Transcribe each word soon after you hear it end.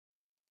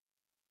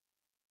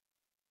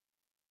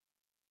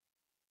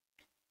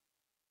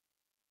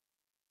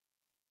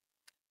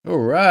All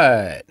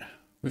right.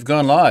 We've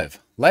gone live.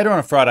 Later on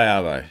a Friday,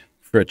 Arvo,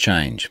 for a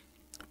change,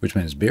 which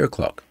means beer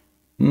o'clock.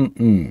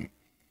 And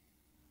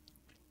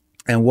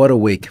what a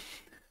week.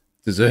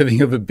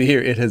 Deserving of a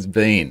beer it has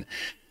been.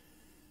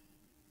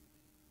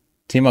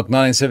 Timok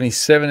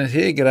 1977 is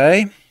here.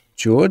 G'day.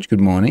 George,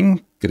 good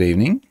morning. Good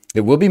evening.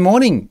 It will be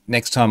morning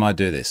next time I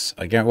do this.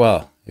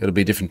 It'll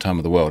be a different time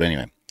of the world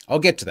anyway. I'll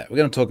get to that. We're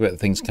going to talk about the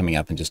things coming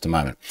up in just a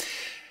moment.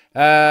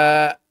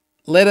 Let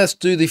us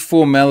do the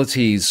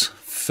formalities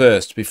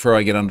first before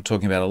I get on to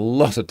talking about a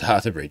lot of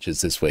data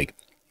breaches this week,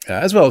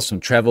 as well as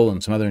some travel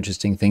and some other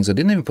interesting things. I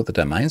didn't even put the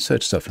domain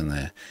search stuff in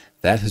there.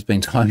 That has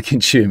been time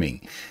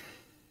consuming.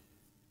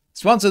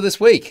 Sponsor this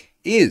week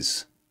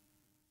is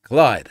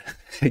Collide.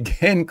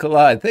 Again,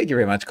 Collide. Thank you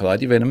very much,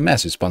 Collide. You've been a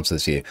massive sponsor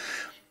this year.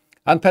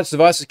 Unpatched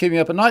devices keeping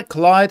you up at night.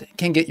 Collide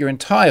can get your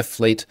entire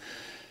fleet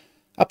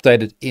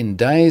updated in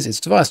days. It's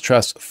Device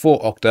Trust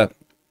for Okta.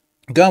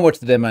 Go and watch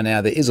the demo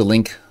now. There is a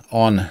link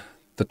on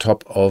the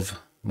top of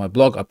my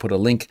blog. I put a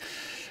link.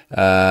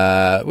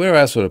 Where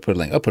else would I put a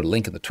link? I'll put a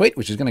link in the tweet,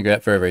 which is going to go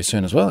out very, very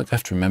soon as well. I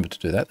have to remember to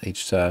do that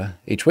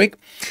each week.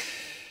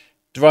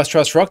 Device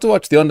Trust for Okta.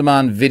 Watch the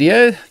on-demand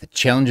video, the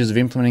challenges of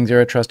implementing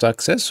Zero Trust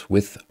Access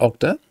with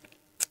Okta.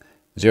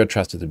 Zero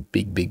Trust is a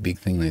big, big, big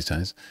thing these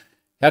days.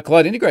 How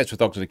Collide integrates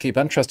with Okta to keep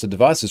untrusted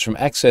devices from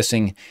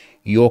accessing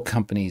your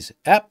company's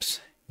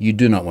apps. You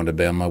do not want to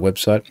be on my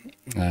website.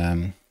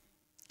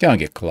 Go and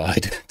get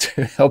Collide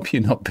to help you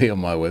not be on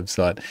my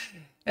website.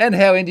 And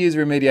how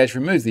end-user remediation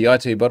removes the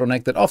IT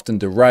bottleneck that often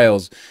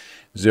derails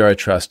Zero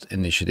Trust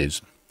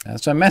initiatives.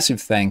 So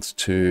massive thanks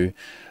to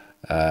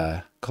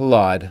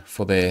Collide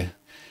for their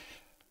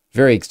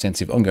very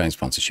extensive ongoing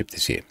sponsorship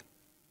this year.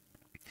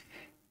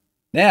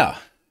 Now,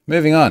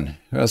 moving on.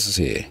 Who else is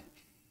here?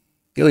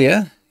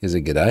 Ilya is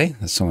a g'day.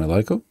 That's somewhere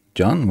local.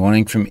 John,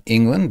 morning from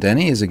England.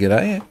 Danny is a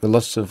g'day. With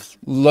lots of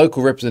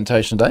local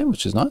representation today,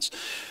 which is nice.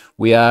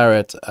 We are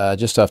at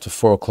just after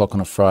 4 o'clock on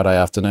a Friday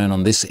afternoon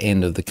on this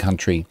end of the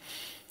country.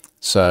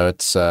 So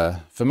it's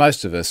for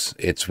most of us,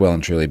 it's well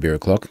and truly beer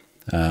o'clock.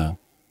 I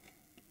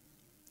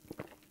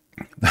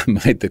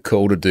made the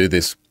call to do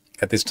this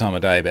at this time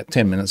of day about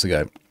 10 minutes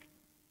ago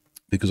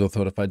because I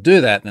thought if I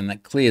do that, then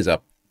that clears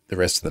up the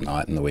rest of the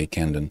night and the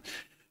weekend and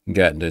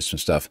go out and do some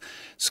stuff.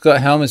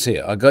 Scott Helmer's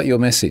here. I got your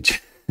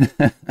message.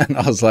 And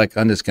I was like,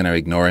 I'm just going to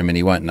ignore him and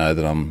he won't know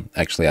that I'm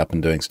actually up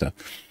and doing stuff.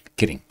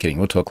 Kidding.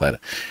 We'll talk later.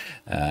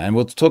 And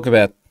we'll talk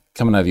about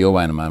coming over your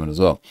way in a moment as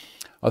well.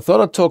 I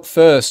thought I'd talk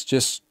first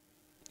just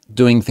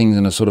doing things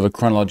in a sort of a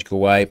chronological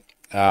way.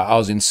 I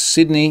was in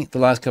Sydney the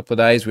last couple of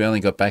days. We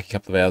only got back a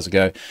couple of hours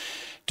ago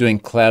doing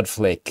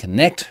Cloudflare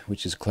Connect,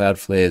 which is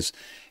Cloudflare's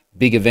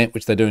big event,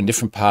 which they do in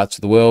different parts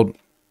of the world.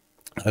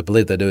 I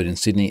believe they do it in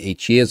Sydney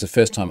each year. It's the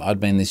first time I'd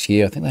been this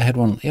year. I think they had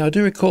one. Yeah, I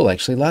do recall,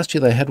 actually. Last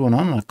year they had one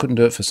on and I couldn't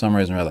do it for some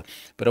reason or other.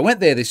 But I went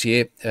there this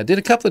year. I did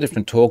a couple of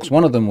different talks.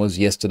 One of them was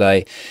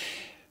yesterday.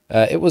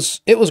 It was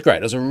great.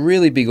 It was a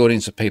really big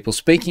audience of people.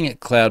 Speaking at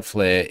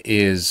Cloudflare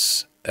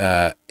is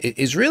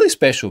really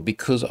special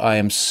because I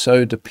am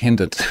so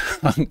dependent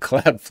on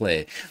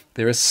Cloudflare.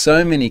 There are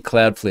so many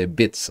Cloudflare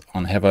bits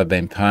on Have I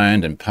Been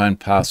Pwned and Pwned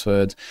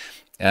Passwords,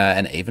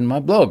 and even my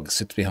blog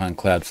sits behind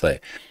Cloudflare.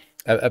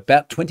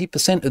 About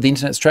 20% of the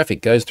internet's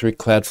traffic goes through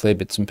Cloudflare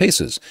bits and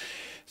pieces.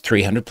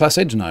 300 plus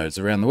edge nodes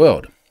around the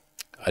world.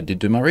 I did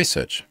do my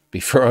research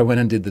before I went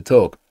and did the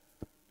talk.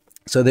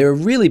 So they're a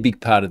really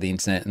big part of the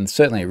internet and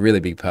certainly a really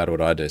big part of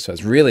what I do. So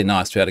it's really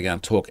nice to be able to go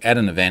and talk at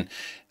an event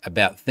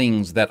about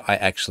things that I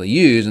actually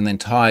use and then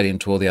tie it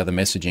into all the other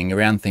messaging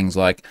around things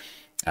like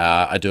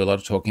I do a lot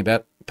of talking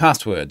about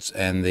passwords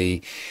and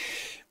the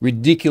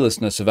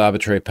ridiculousness of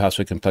arbitrary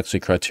password complexity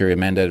criteria,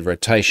 mandated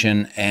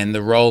rotation, and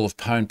the role of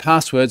pwned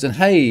passwords. And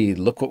hey,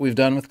 look what we've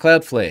done with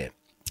Cloudflare.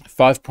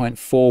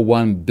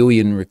 5.41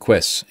 billion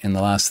requests in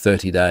the last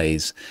 30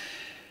 days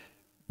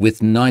with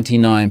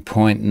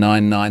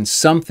 99.99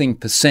 something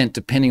percent,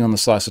 depending on the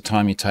slice of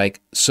time you take,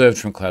 served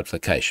from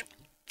Cloudflare Cache,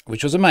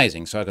 which was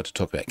amazing. So I got to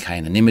talk about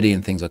k-anonymity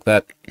and things like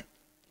that.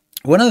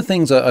 One of the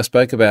things I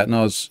spoke about, and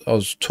I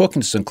was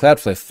talking to some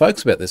Cloudflare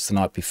folks about this the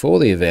night before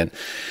the event,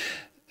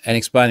 and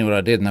explaining what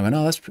I did, and they went,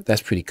 oh,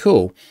 that's pretty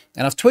cool.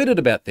 And I've tweeted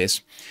about this.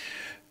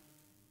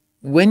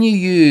 When you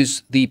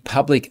use the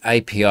public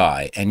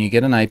API and you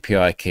get an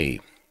API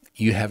key,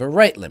 you have a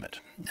rate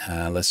limit.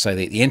 Let's say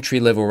the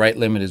entry-level rate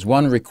limit is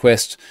 1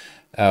 request,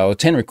 or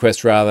 10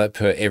 requests rather,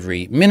 per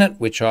every minute,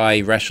 which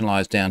I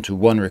rationalize down to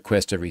 1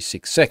 request every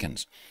 6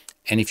 seconds.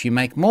 And if you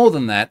make more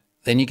than that,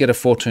 then you get a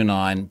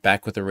 429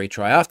 back with a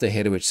retry after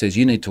header, which says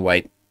you need to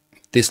wait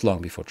this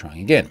long before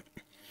trying again.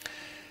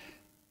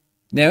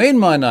 Now, in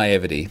my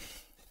naivety,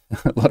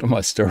 a lot of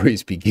my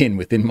stories begin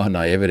within my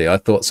naivety. I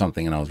thought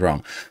something and I was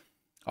wrong.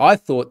 I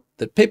thought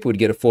that people would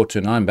get a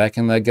 429 back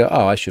and they'd go,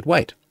 oh, I should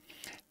wait.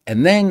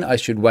 And then I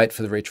should wait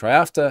for the retry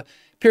after,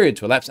 period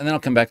to elapse, and then I'll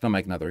come back and I'll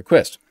make another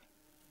request.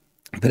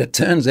 But it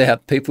turns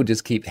out people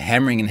just keep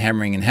hammering and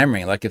hammering and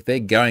hammering. Like if they're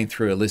going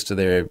through a list of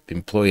their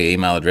employee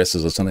email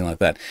addresses or something like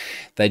that,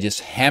 they just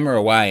hammer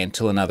away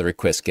until another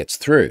request gets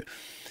through.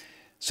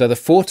 So the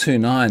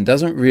 429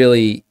 doesn't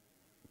really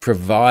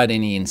provide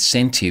any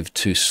incentive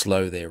to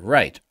slow their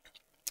rate.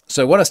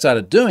 So what I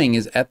started doing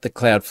is at the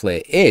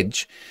Cloudflare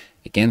edge,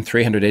 again,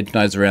 300 edge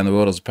nodes around the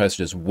world as opposed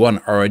to just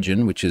one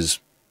origin, which is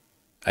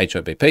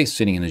HIBP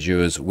sitting in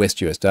Azure's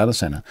West US data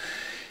center.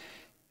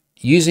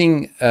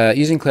 Using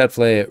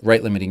Cloudflare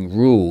rate limiting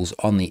rules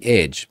on the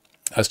edge,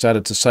 I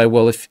started to say,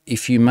 well,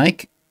 if you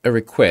make a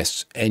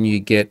request and you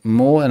get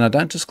more, and I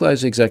don't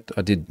disclose the exact,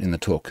 I did in the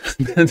talk,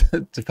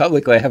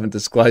 publicly I haven't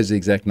disclosed the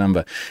exact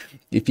number.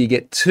 If you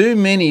get too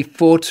many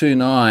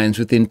 429s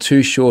within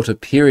too short a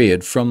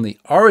period from the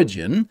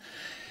origin,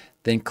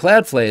 then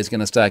Cloudflare is going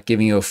to start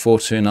giving you a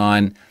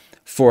 429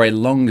 for a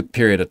longer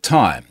period of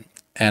time.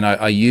 And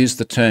I used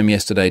the term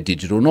yesterday,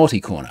 digital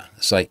naughty corner.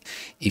 It's like,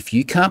 if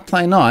you can't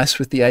play nice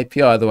with the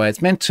API the way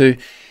it's meant to,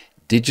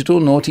 digital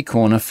naughty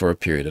corner for a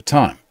period of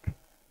time.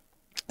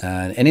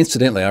 And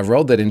incidentally, I've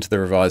rolled that into the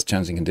revised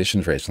terms and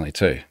conditions recently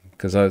too,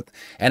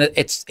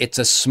 it's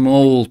a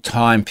small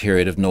time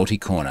period of naughty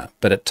corner,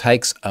 but it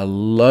takes a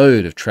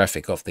load of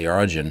traffic off the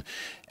origin,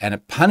 and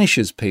it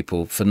punishes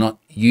people for not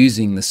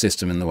using the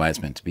system in the way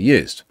it's meant to be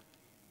used.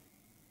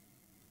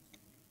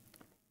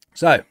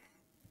 So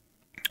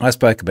I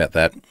spoke about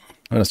that.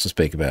 What else to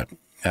speak about?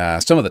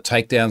 Some of the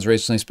takedowns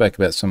recently. Spoke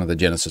about some of the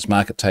Genesis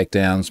Market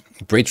takedowns,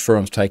 Breach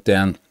Forums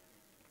takedown.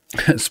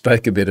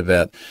 Spoke a bit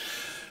about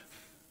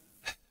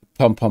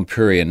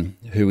Pompompurin,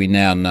 who we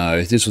now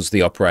know, this was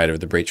the operator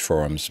of the Breach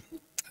Forums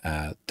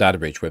data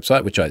breach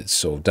website, which I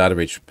saw, data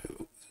breach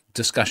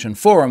discussion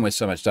forum where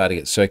so much data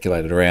gets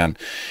circulated around.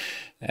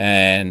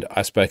 And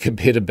I spoke a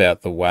bit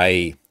about the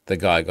way the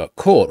guy got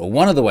caught, or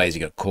one of the ways he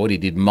got caught. He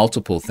did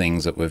multiple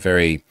things that were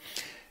very,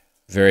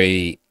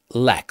 very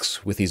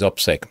lax with his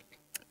OPSEC.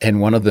 And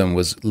one of them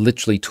was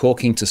literally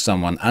talking to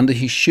someone under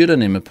his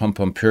pseudonym of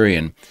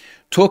Pompompurin,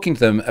 talking to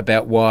them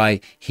about why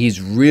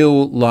his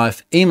real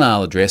life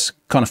email address,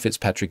 Connor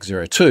Fitzpatrick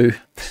 02,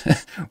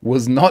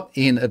 was not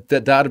in the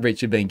data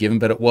breach had been given,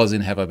 but it was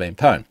in Have I Been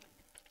Pwned.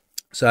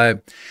 So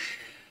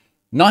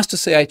nice to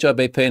see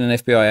HIBP in an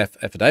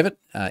FBI affidavit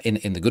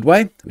in the good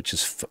way, which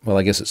is, well,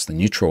 I guess it's the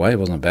neutral way. It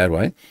wasn't a bad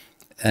way.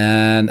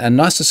 And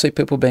nice to see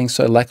people being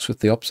so lax with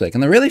the OPSEC.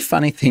 And the really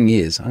funny thing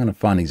is, I'm going to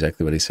find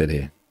exactly what he said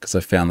here, because I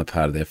found the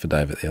part of the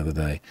affidavit the other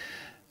day.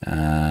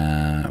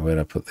 Where did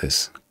I put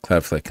this?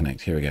 Cloudflare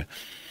Connect. Here we go.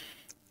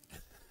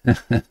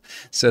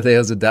 So there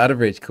was a data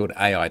breach called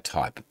AI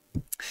Type,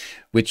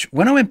 which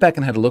when I went back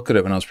and had a look at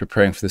it when I was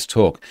preparing for this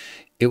talk,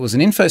 it was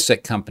an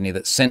InfoSec company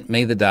that sent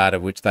me the data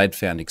which they'd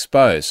found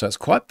exposed. So it's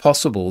quite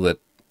possible that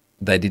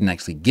they didn't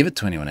actually give it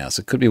to anyone else.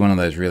 It could be one of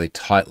those really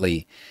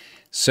tightly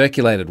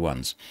circulated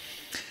ones.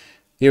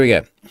 Here we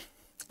go.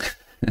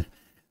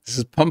 This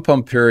is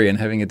Pompompurian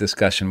having a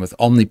discussion with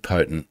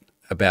Omnipotent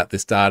about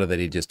this data that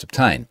he just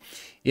obtained.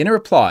 In a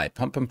reply,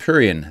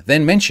 Pompompurian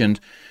then mentioned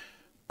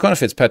Connor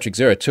Fitzpatrick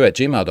 02 at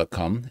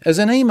gmail.com as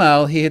an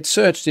email he had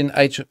searched in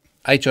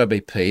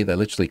HIBP, they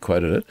literally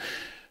quoted it,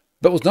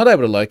 but was not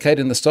able to locate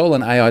in the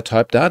stolen AI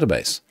type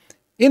database.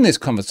 In this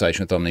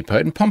conversation with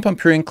Omnipotent,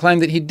 Pompompurian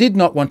claimed that he did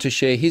not want to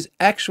share his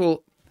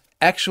actual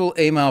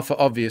email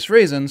for obvious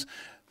reasons,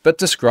 but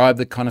described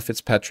the Connor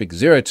Fitzpatrick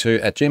 02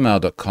 at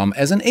gmail.com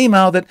as an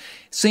email that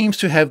seems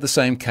to have the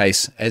same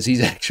case as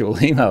his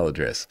actual email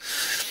address.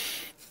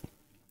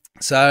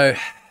 So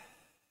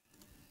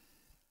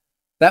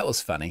that was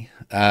funny.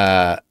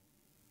 And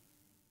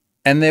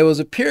there was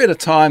a period of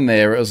time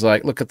there where it was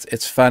like, look,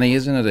 it's funny,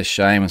 isn't it a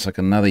shame? It's like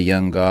another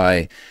young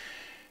guy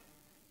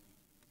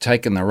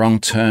taken the wrong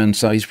turn,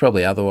 so he's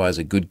probably otherwise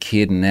a good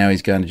kid, and now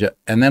he's going to jail.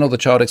 And then all the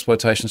child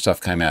exploitation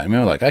stuff came out, and we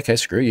were like, okay,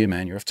 screw you,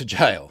 man, you're off to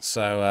jail.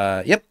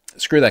 So, yep,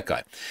 screw that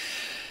guy.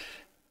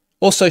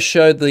 Also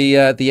showed the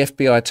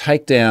FBI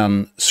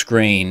takedown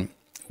screen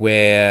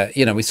where,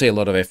 you know, we see a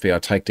lot of FBI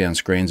takedown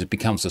screens. It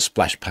becomes a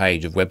splash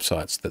page of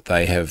websites that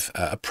they have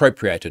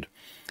appropriated.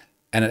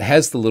 And it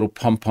has the little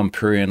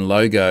Pompompurian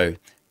logo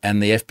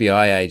and the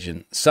FBI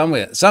agent, some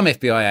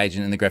FBI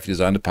agent in the graphic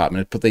design department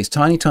had put these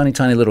tiny, tiny,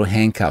 tiny little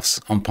handcuffs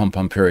on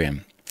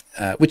Pompompurian,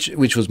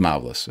 which was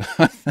marvelous.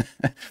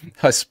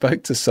 I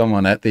spoke to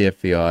someone at the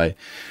FBI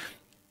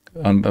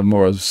on a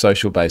more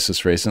social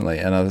basis recently,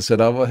 and I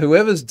said, oh, well,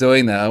 whoever's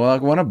doing that, well, I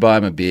want to buy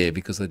them a beer,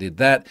 because they did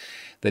that.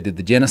 They did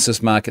the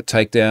Genesis Market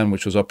takedown,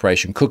 which was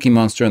Operation Cookie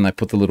Monster, and they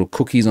put the little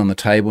cookies on the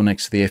table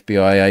next to the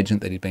FBI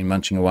agent that he'd been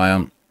munching away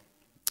on.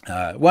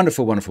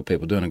 Wonderful, wonderful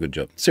people doing a good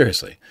job.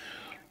 Seriously.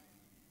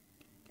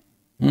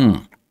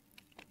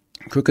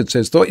 Crooked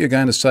says, thought you were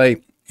going to say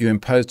you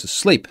imposed a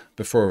sleep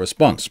before a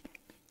response.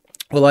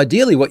 Well,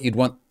 ideally what you'd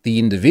want the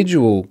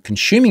individual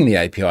consuming the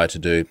API to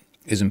do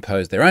is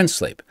impose their own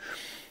sleep.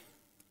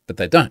 But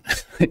they don't.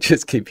 They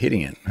just keep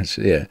hitting it.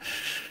 Yeah.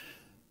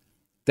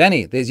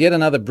 Danny, there's yet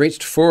another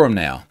breached forum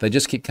now. They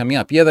just keep coming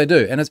up. Yeah, they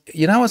do. And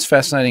you know what's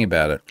fascinating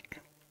about it?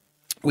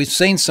 We've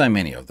seen so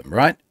many of them,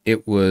 right?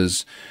 It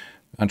was,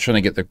 I'm trying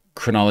to get the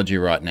chronology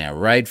right now,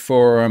 Raid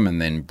Forum,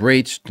 and then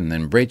Breached, and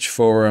then Breach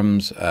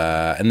Forums,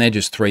 and they're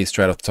just three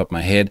straight off the top of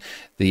my head.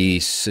 The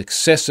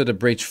successor to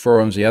Breach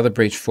Forums, the other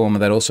Breach Forum,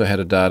 that also had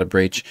a data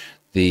breach.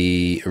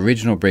 The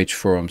original breach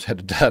forums had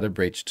a data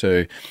breach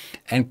too.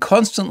 And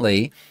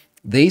constantly,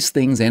 these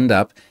things end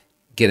up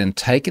getting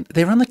taken.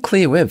 They're on the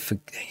clear web.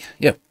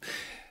 They're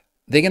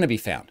going to be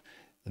found.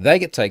 They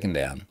get taken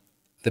down.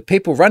 The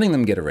people running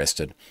them get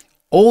arrested.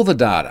 All of the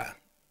data,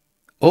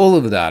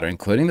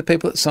 including the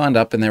people that signed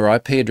up and their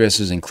IP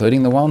addresses,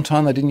 including the one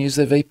time they didn't use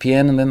their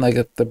VPN and then they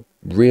got the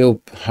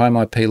real home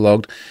IP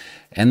logged,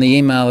 and the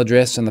email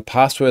address and the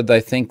password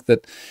they think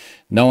that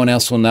no one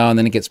else will know, and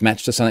then it gets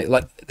matched to something.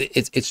 Like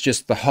it's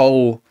just the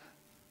whole.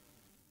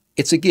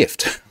 It's a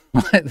gift.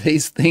 Right?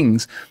 These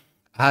things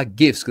are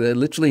gifts. They're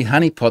literally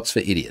honeypots for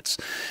idiots.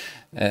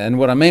 And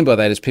what I mean by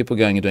that is people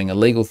going and doing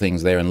illegal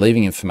things there and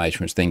leaving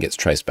information which then gets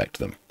traced back to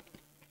them.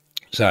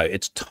 So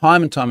it's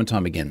time and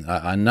time again.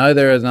 I know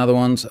there are other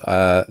ones.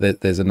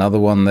 There's another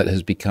one that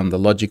has become the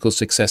logical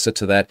successor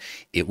to that.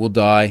 It will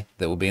die.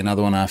 There will be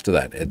another one after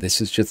that. This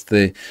is just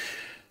the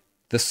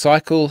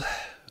cycle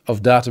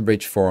of data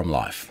breach forum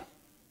life.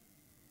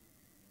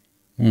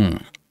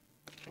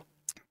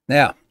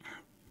 Now,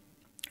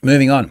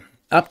 moving on.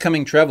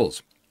 Upcoming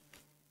travels.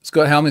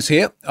 Scott Helm is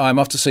here. I'm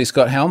off to see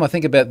Scott Helm. I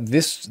think about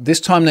this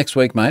time next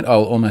week, mate,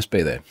 I'll almost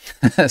be there.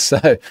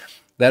 So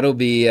that'll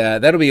be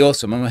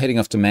awesome. I'm heading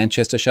off to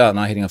Manchester. Charlotte and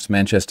I are heading off to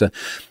Manchester.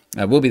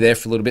 We'll be there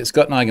for a little bit.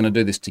 Scott and I are going to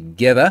do this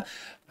together.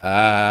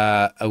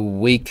 A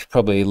week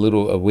and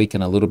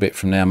a little bit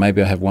from now.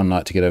 Maybe I have one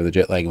night to get over the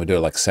jet lag and we'll do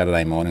it like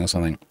Saturday morning or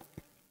something.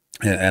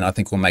 And I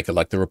think we'll make it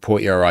like the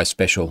Report Your RI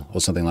special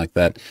or something like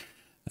that.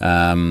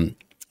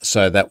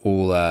 So that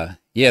will,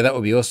 that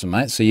will be awesome,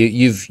 mate. So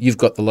you've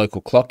got the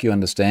local clock, you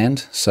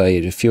understand. So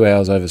you're a few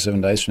hours over 7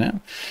 days from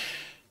now.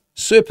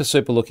 Super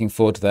looking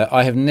forward to that.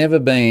 I have never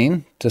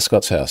been to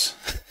Scott's house.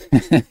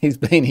 He's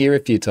been here a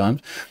few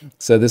times,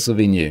 so this will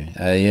be new.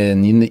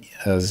 This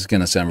is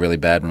going to sound really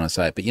bad when I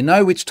say it, but you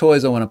know which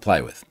toys I want to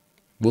play with.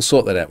 We'll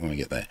sort that out when we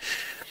get there.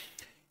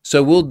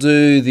 So we'll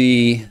do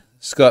the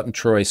Scott and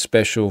Troy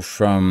special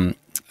from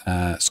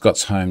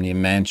Scott's home near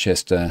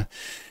Manchester,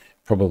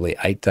 probably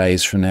 8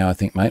 days from now, I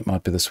think, mate.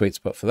 Might be the sweet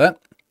spot for that.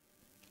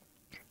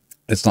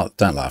 It's not,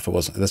 don't laugh, it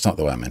wasn't. That's not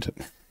the way I meant it.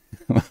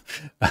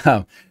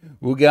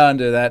 We'll go and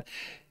do that.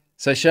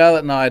 So Charlotte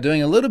and I are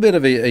doing a little bit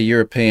of a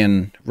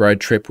European road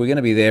trip. We're going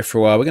to be there for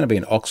a while. We're going to be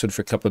in Oxford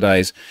for a couple of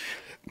days.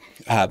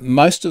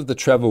 Most of the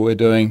travel we're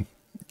doing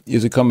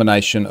is a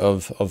combination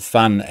of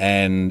fun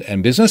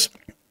and business.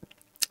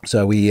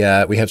 So we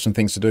have some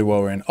things to do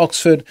while we're in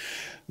Oxford.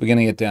 We're going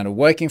to get down to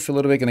Woking for a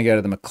little bit. Going to go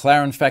to the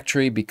McLaren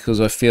factory because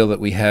I feel that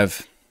we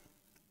have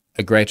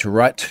a greater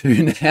right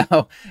to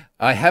now.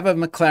 I have a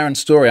McLaren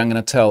story I'm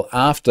going to tell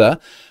after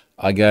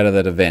I go to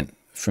that event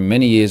from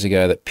many years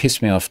ago that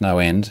pissed me off no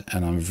end,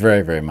 and I'm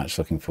very, very much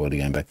looking forward to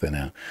going back there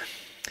now.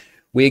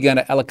 We're going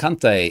to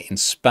Alicante in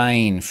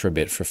Spain for a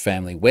bit for a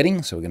family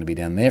wedding, so we're going to be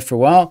down there for a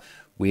while.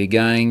 We're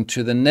going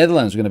to the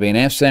Netherlands. We're going to be in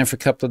Amsterdam for a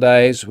couple of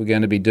days. We're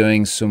going to be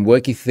doing some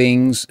worky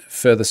things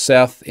further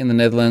south in the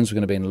Netherlands. We're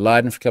going to be in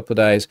Leiden for a couple of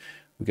days.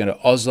 We're going to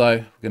Oslo.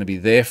 We're going to be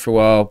there for a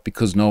while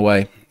because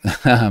Norway.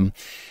 Going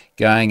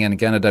to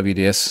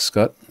WDS,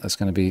 Scott. That's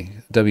going to be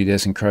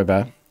WDS in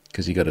Crowbar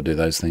because you got to do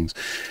those things.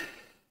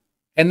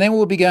 And then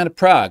we'll be going to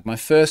Prague, my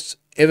first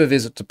ever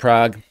visit to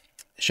Prague.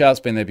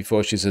 Charlotte's been there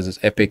before. She says it's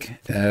epic.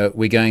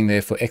 We're going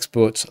there for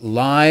Exports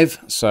Live,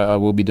 so I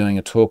will be doing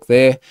a talk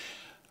there.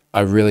 I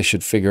really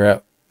should figure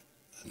out.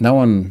 No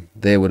one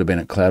there would have been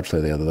at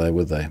Cloudflare the other day,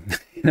 would they?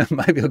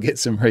 Maybe I'll get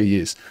some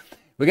reuse.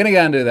 We're going to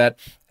go and do that.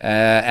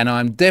 And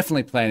I'm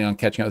definitely planning on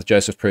catching up with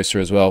Joseph Prusa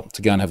as well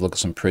to go and have a look at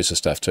some Prusa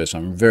stuff too. So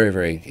I'm very,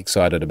 very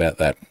excited about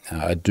that.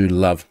 I do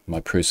love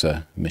my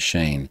Prusa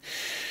machine.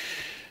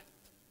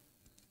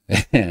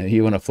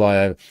 You want to fly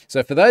over.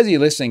 So for those of you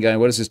listening going,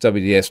 what is this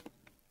WDS?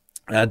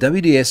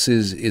 WDS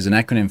is an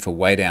acronym for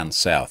Way Down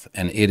South,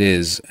 and it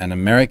is an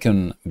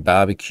American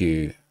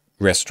barbecue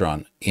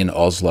restaurant in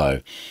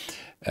Oslo.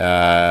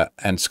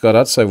 And Scott,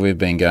 I'd say we've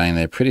been going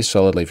there pretty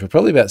solidly for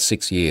probably about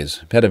 6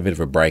 years. We've had a bit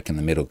of a break in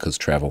the middle because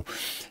travel.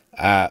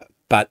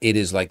 But it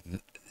is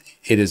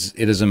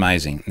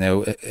amazing.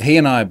 Now, he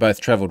and I both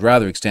traveled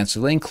rather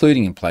extensively,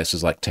 including in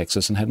places like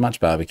Texas, and had much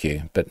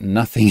barbecue, but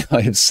nothing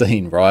I have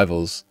seen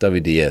rivals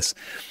WDS.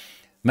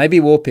 Maybe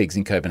War Pigs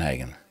in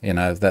Copenhagen,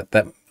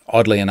 that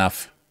oddly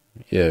enough,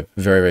 very,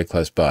 very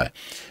close by.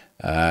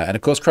 And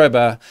of course,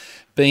 Crowbar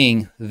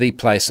being the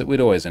place that we'd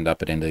always end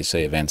up at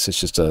NDC events. It's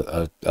just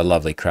a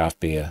lovely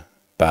craft beer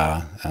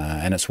bar,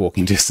 and it's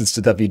walking distance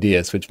to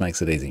WDS, which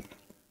makes it easy.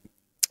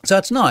 So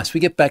it's nice. We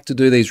get back to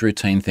do these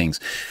routine things.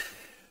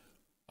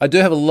 I do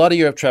have a lot of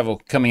Europe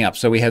travel coming up.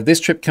 So we have this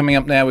trip coming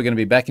up now. We're going to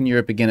be back in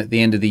Europe again at the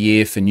end of the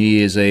year for New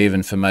Year's Eve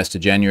and for most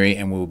of January.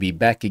 And we'll be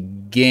back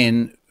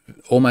again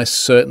almost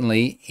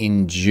certainly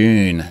in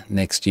June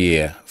next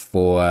year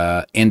for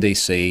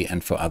NDC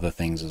and for other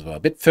things as well. A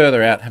bit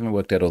further out. Haven't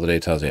worked out all the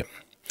details yet.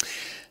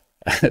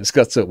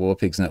 Scott's at War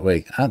Pigs next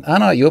week. Aren't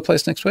I at your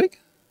place next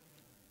week?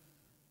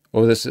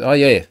 Or this? Oh,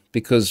 yeah,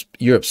 because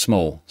Europe's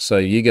small. So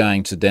you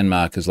going to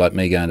Denmark is like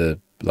me going to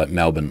like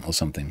Melbourne or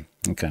something.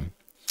 Okay.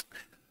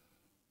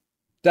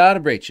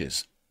 Data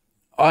breaches.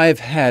 I've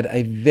had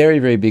a very,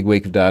 very big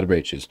week of data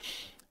breaches.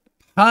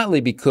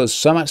 partly because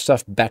so much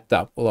stuff backed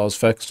up while I was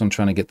focused on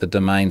trying to get the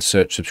domain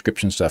search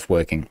subscription stuff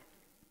working.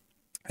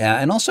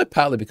 And also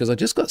partly because I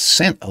just got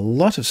sent a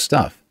lot of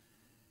stuff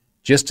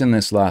just in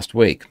this last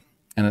week,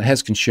 and it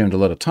has consumed a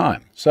lot of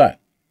time. So,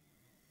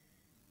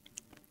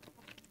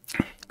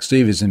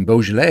 Steve is in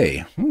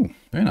Beaujolais. Ooh,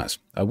 very nice.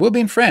 We'll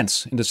be in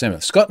France in December.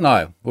 Scott and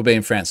I will be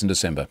in France in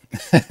December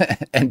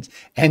and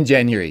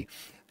January,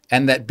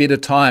 and that bit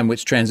of time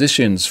which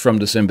transitions from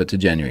December to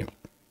January.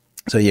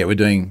 So yeah, we're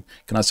doing,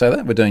 can I say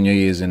that? We're doing New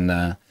Year's in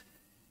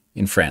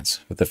France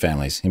with the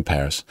families in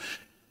Paris.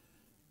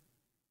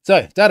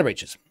 So, data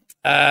breaches.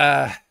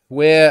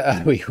 Where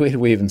are we? Where do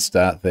we even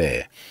start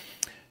there?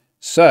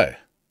 So,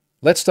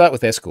 let's start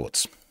with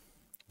escorts,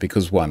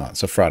 because why not?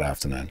 It's a Friday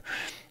afternoon.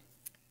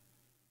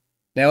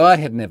 Now, I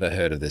had never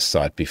heard of this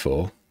site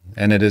before,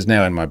 and it is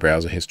now in my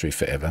browser history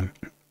forever.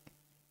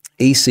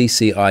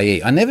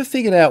 ECCIE. I never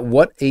figured out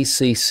what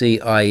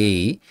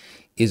ECCIE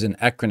is an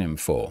acronym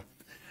for.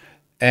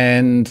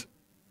 And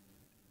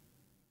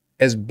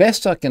as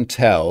best I can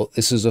tell,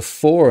 this is a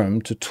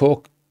forum to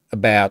talk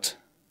about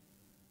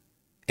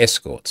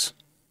escorts.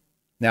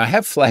 Now, I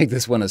have flagged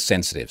this one as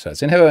sensitive. So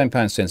it's in Have I Been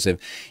Pwned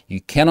sensitive. You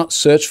cannot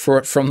search for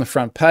it from the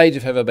front page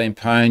of Have I Been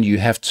Pwned. You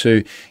have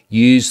to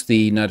use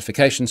the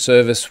notification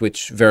service,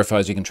 which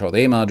verifies you control the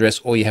email address,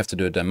 or you have to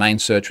do a domain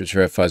search, which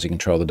verifies you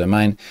control the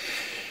domain.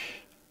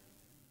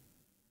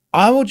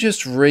 I will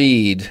just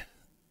read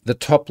the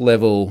top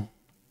level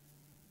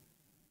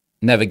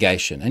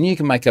navigation, and you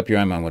can make up your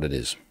own mind what it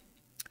is.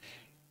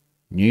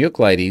 New York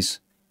ladies,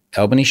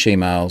 Albany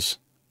shemales,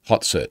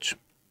 hot search.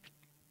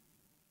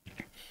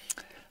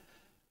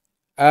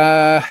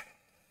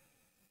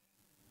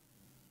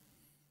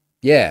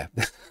 Yeah,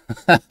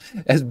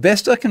 as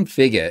best I can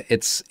figure,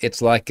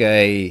 it's like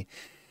a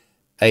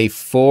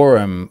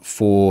forum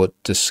for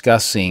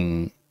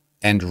discussing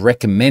and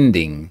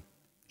recommending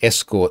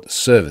escort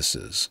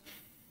services.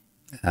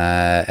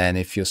 And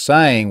if you're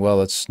saying, well,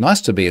 it's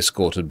nice to be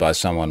escorted by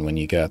someone when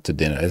you go out to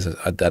dinner,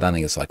 I don't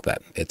think it's like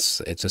that.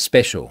 It's a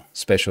special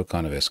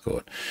kind of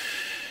escort.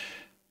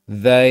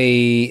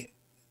 They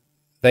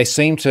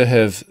seem to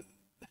have,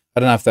 I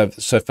don't know if they've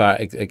so far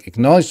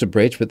acknowledged a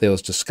breach, but there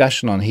was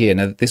discussion on here.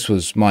 Now, this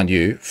was, mind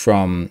you,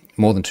 from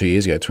more than 2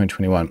 years ago,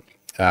 2021.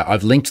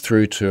 I've linked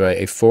through to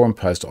a forum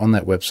post on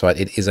that website.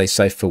 It is a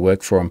Safe for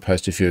Work forum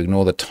post if you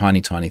ignore the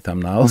tiny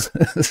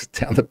thumbnails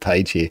down the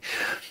page here,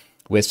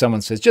 where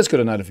someone says, just got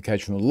a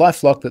notification from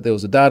LifeLock that there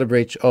was a data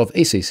breach of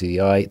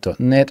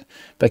ECCI.net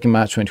back in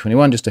March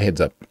 2021, just a heads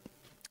up.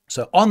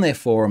 So on their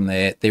forum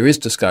there is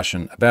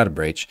discussion about a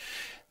breach.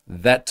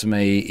 That to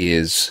me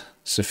is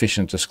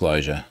sufficient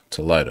disclosure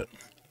to load it.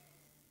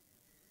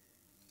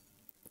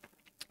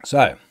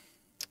 So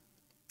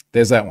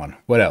there's that one.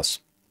 What else?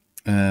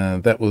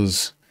 That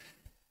was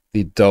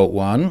the adult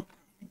one.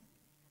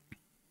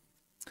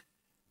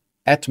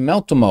 At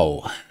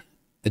Meltamo,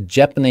 the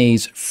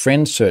Japanese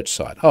friend search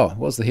site. Oh, what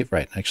was the hit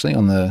rate actually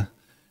on the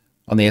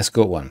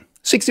escort one?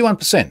 61%.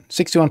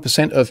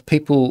 61% of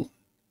people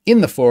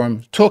in the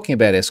forum talking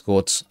about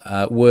escorts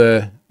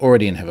were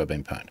already in Have I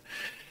Been Pwned.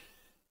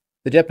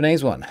 The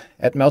Japanese one,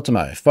 at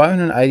Meltamo,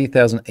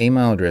 580,000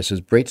 email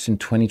addresses breached in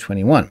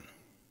 2021.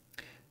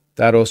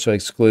 That also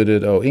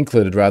included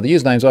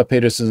usernames, IP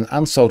addresses, and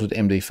unsalted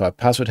MD5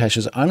 password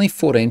hashes. Only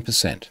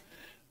 14%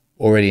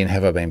 already in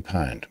Have I Been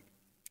Pwned.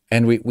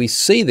 And we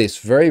see this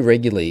very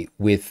regularly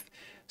with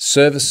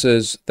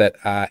services that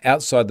are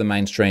outside the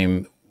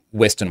mainstream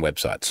Western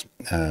websites.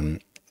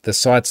 The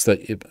sites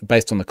that,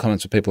 based on the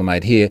comments that people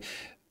made here,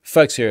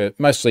 folks here are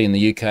mostly in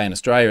the UK and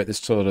Australia at this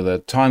sort of the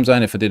time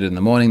zone. If I did it in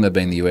the morning, they'd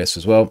be in the US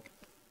as well.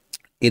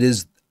 It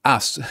is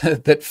us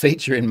that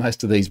feature in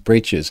most of these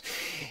breaches.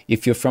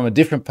 If you're from a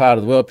different part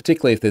of the world,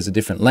 particularly if there's a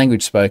different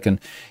language spoken,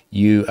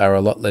 you are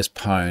a lot less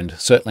pwned,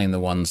 certainly in the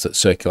ones that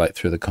circulate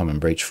through the common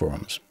breach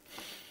forums.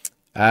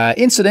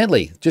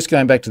 Incidentally, just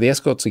going back to the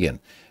escorts again,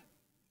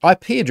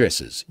 IP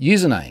addresses,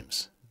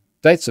 usernames,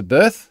 dates of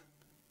birth,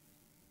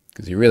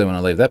 because you really want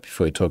to leave that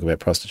before you talk about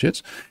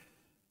prostitutes,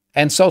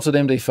 and salted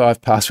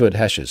MD5 password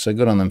hashes. So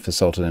good on them for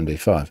salted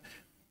MD5.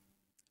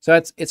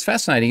 So it's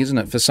fascinating, isn't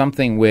it, for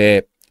something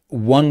where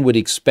one would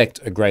expect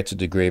a greater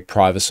degree of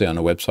privacy on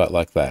a website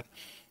like that.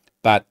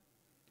 But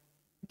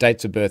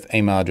dates of birth,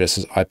 email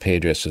addresses, IP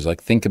addresses,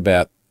 like think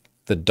about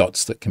the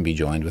dots that can be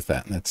joined with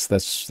that.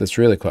 That's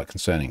really quite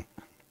concerning.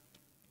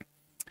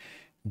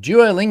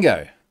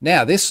 Duolingo.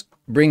 Now, this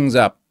brings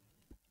up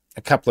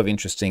a couple of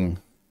interesting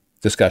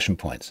discussion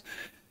points.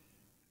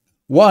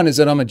 One is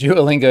that I'm a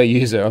Duolingo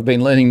user. I've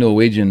been learning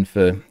Norwegian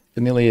for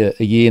nearly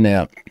a year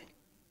now.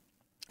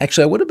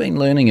 Actually, I would have been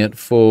learning it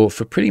for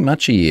pretty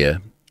much a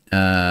year,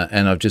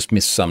 and I've just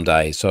missed some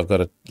days. So I've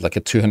got a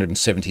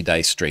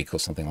 270-day streak or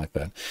something like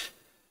that.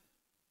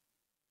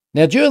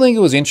 Now,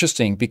 Duolingo was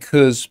interesting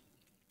because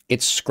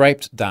it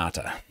scraped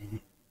data.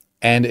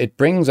 And it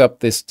brings up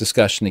this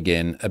discussion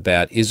again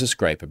about, is a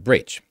scrape a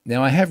breach?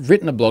 Now, I have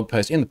written a blog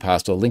post in the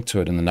past. I'll link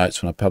to it in the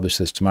notes when I publish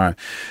this tomorrow.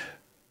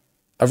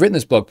 I've written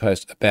this blog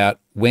post about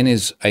when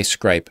is a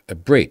scrape a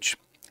breach?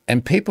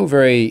 And people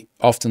very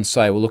often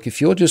say, well, look, if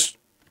you're just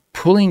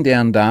pulling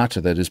down data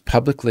that is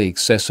publicly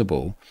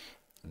accessible,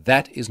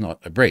 that is not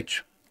a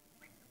breach.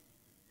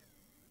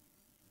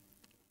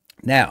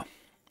 Now,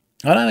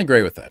 I don't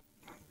agree with that.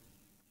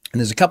 And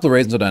there's a couple of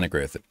reasons I don't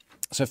agree with it.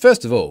 So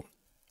first of all,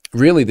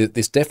 really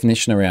this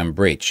definition around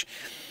breach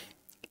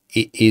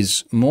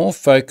is more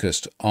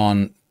focused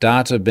on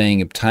data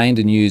being obtained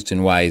and used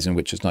in ways in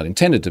which it's not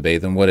intended to be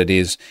than what it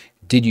is,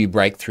 did you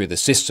break through the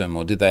system,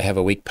 or did they have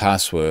a weak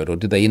password, or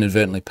did they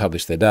inadvertently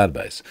publish their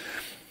database?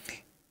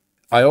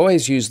 I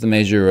always use the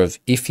measure of,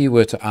 if you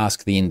were to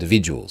ask the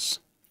individuals,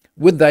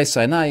 would they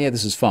say, no, yeah,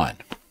 this is fine?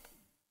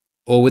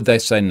 Or would they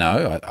say,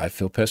 no, I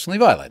feel personally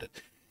violated?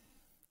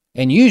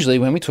 And usually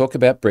when we talk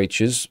about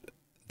breaches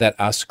that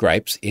are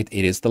scrapes, it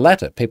is the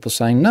latter. People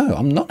saying, no,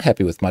 I'm not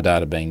happy with my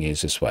data being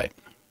used this way.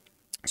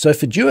 So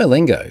for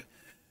Duolingo,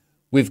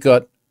 we've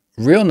got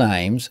real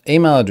names,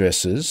 email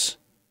addresses,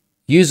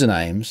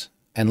 usernames,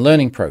 and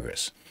learning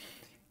progress.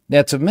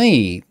 Now, to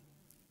me,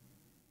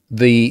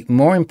 the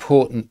more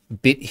important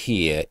bit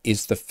here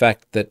is the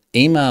fact that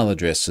email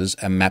addresses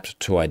are mapped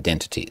to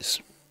identities.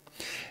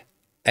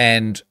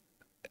 And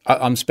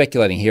I'm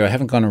speculating here. I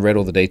haven't gone and read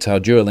all the detail.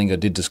 Duolingo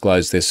did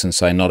disclose this and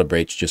say not a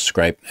breach, just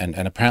scrape, and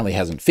apparently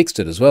hasn't fixed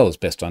it as well, as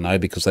best I know,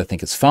 because they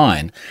think it's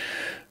fine.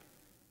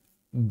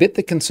 Bit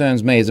that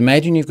concerns me is,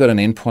 imagine you've got an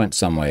endpoint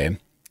somewhere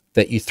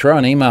that you throw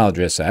an email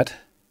address at,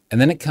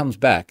 and then it comes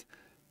back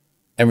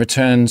and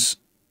returns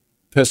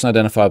personal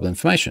identifiable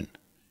information.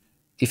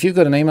 If you've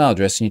got an email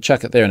address and you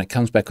chuck it there and it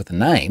comes back with a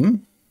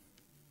name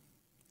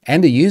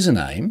and a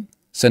username,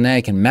 so now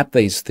you can map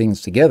these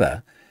things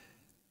together,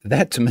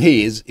 that to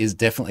me is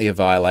definitely a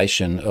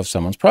violation of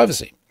someone's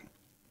privacy.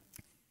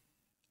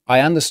 I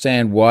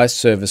understand why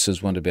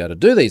services want to be able to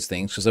do these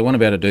things, because they want to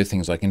be able to do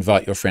things like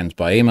invite your friends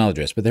by email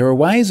address, but there are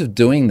ways of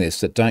doing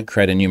this that don't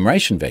create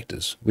enumeration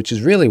vectors, which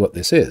is really what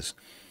this is.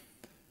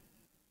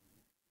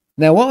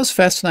 Now, what was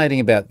fascinating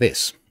about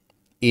this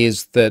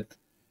is that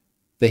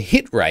the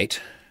hit rate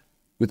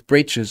with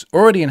breaches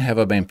already in Have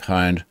I Been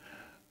Pwned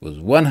was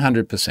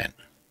 100%.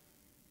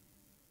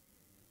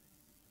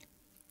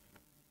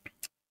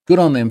 Good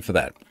on them for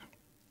that.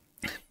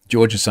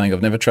 George is saying,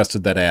 I've never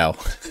trusted that owl.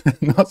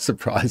 Not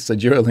surprised. So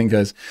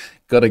Duolingo's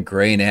got a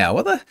green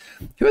owl.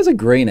 Who has a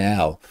green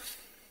owl?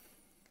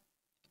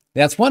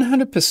 Now, it's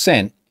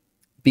 100%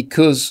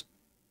 because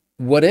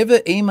whatever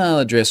email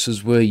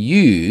addresses were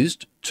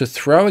used to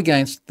throw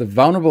against the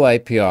vulnerable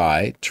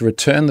API to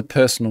return the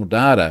personal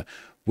data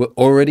were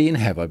already in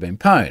Have I Been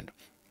Pwned,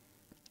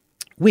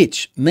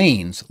 which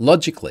means,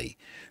 logically,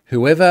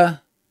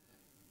 whoever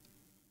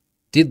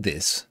did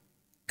this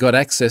got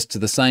access to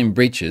the same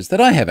breaches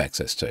that I have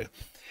access to.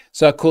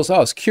 So, of course, I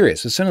was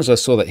curious. As soon as I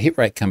saw that hit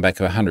rate come back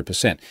to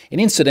 100%,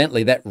 and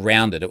incidentally, that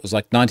rounded. It was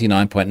like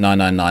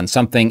 99.999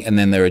 something, and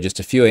then there were just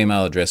a few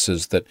email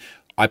addresses that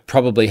I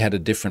probably had a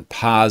different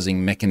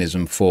parsing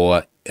mechanism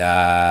for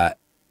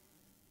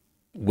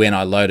when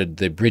I loaded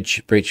the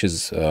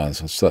breaches. I'm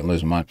starting to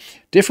lose my mind.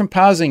 Different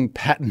parsing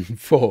pattern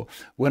for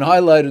when I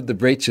loaded the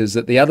breaches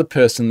that the other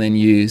person then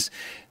used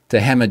to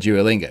hammer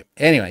Duolingo.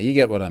 Anyway, you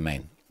get what I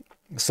mean.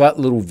 Slight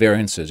little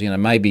variances.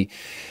 Maybe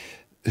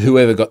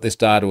whoever got this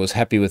data was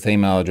happy with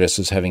email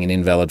addresses having an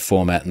invalid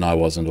format and I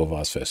wasn't, or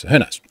vice versa. Who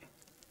knows?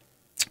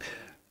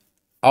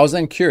 I was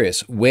then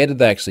curious, where did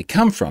they actually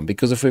come from?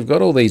 Because if we've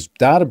got all these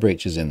data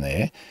breaches in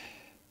there,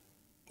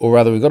 or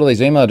rather we've got all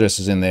these email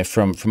addresses in there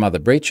from other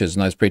breaches,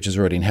 and those breaches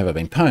already have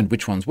been pwned,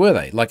 which ones were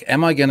they? Like,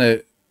 am I going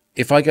to,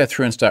 if I go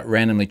through and start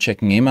randomly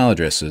checking email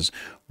addresses,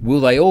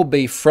 will they all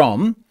be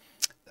from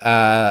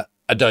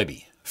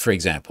Adobe, for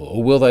example,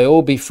 or will they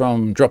all be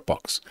from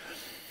Dropbox?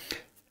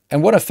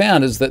 And what I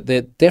found is that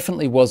there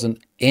definitely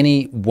wasn't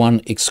any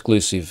one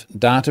exclusive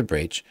data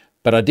breach,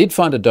 but I did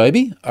find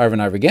Adobe over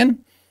and over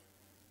again.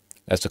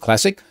 That's a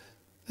classic.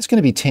 It's going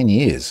to be 10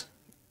 years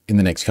in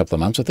the next couple of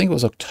months. I think it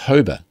was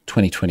October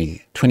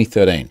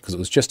 2013, because it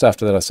was just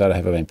after that I started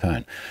Have I Been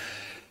Pwned.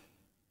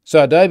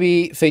 So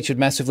Adobe featured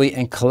massively,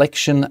 and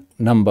collection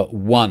number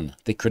 1,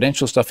 the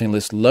credential stuffing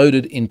list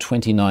loaded in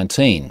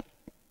 2019.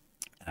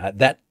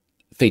 That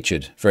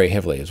featured very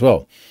heavily as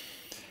well.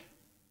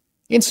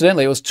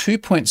 Incidentally, it was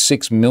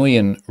 2.6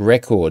 million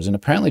records, and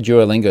apparently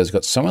Duolingo's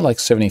got somewhere like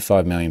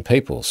 75 million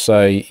people.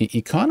 So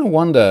you kind of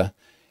wonder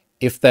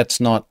if that's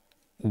not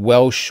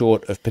well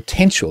short of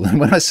potential. And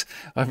when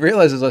I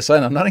realised, as I say,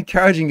 I'm not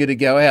encouraging you to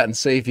go out and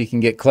see if you can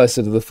get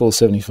closer to the full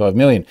 75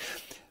 million.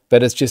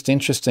 But it's just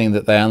interesting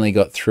that they only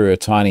got through a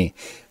tiny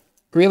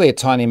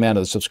amount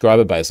of the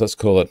subscriber base. Let's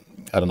call it,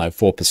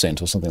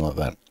 4% or something like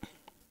that.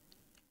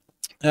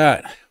 All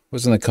right,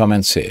 what's in the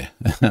comments here?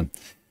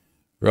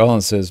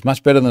 Roland says,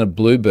 much better than a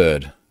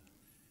Bluebird.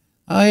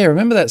 Oh yeah,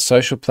 remember that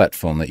social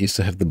platform that used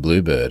to have the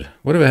Bluebird?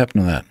 Whatever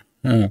happened to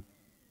that?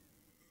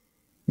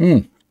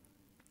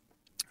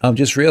 I've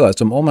just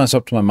realised I'm almost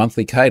up to my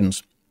monthly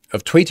cadence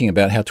of tweeting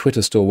about how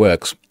Twitter still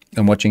works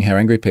and watching how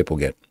angry people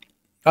get.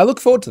 I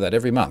look forward to that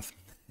every month.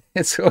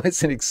 It's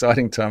always an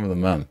exciting time of the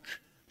month.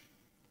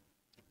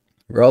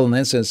 Roland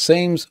then says,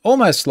 seems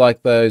almost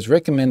like those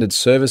recommended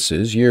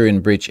services, you're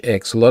in breach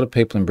X, a lot of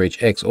people in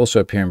breach X also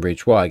appear in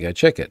breach Y. Go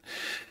check it.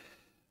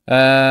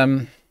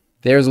 There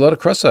is a lot of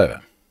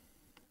crossover.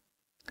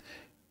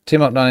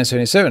 Timok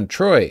 1977,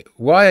 Troy,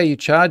 why are you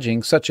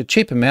charging such a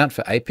cheap amount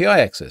for API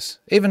access?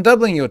 Even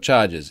doubling your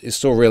charges is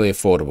still really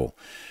affordable.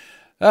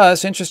 Oh,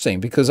 that's interesting,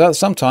 because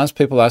sometimes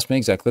people ask me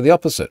exactly the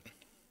opposite.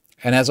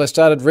 And as I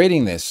started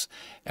reading this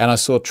and I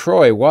saw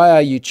Troy, why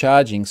are you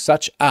charging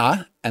such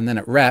a, and then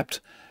it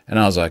wrapped, and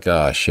I was like,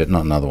 oh shit,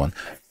 not another one.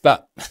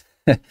 But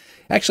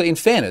actually, in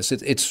fairness,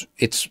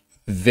 it's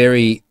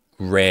very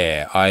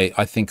rare.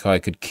 I think I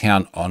could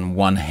count on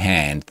one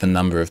hand the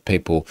number of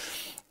people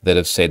that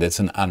have said it's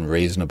an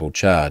unreasonable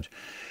charge.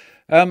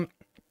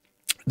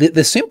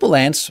 The simple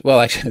answer, well,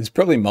 actually, there's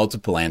probably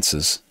multiple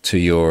answers to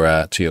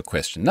your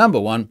question. Number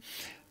one,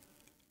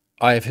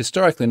 I have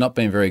historically not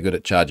been very good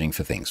at charging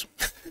for things,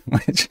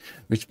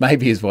 which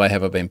maybe is why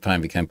Have I Been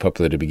Paying became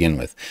popular to begin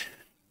with.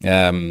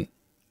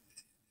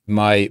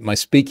 My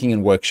speaking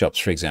and workshops,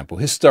 for example,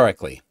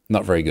 historically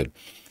not very good.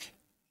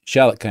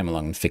 Charlotte came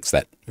along and fixed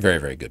that. Very,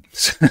 very good.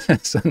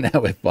 So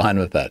now we're fine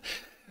with that.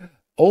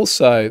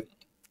 Also,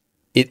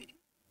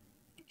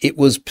 it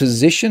was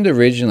positioned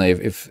originally,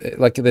 if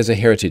like there's a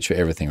heritage for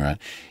everything, right?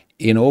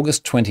 In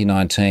August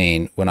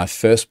 2019, when I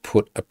first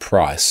put a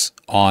price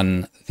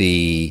on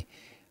the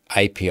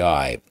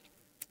API,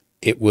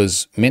 it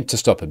was meant to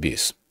stop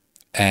abuse.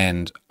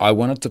 And I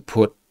wanted to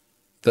put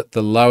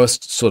the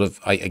lowest sort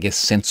of, I guess,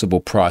 sensible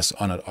price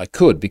on it I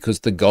could, because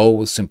the goal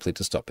was simply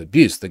to stop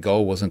abuse. The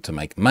goal wasn't to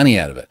make money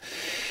out of it.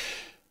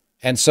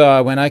 And so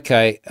I went,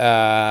 okay,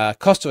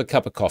 cost of a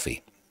cup of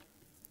coffee.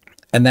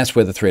 And that's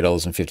where the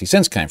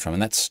 $3.50 came from.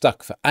 And that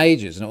stuck for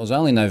ages. And it was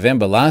only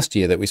November last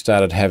year that we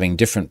started having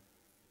different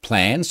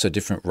plans, so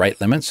different rate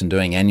limits and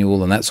doing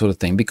annual and that sort of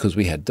thing, because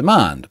we had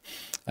demand.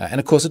 And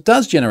of course, it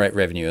does generate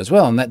revenue as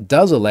well. And that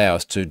does allow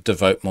us to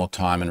devote more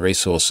time and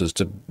resources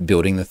to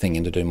building the thing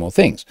and to do more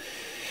things.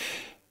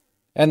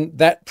 And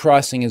that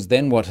pricing is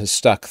then what has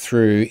stuck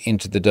through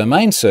into the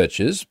domain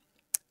searches.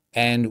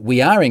 And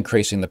we are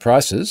increasing the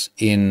prices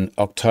in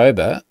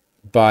October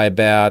by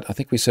about, I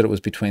think we said it was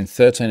between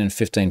 13 and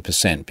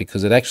 15%,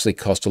 because it actually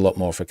cost a lot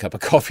more for a cup of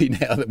coffee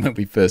now than when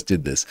we first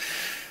did this.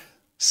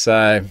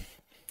 So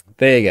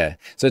there you go.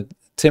 So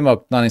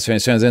Timok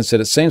 1977 then said,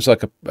 it seems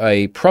like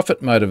a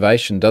profit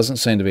motivation doesn't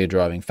seem to be a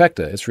driving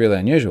factor. It's really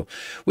unusual.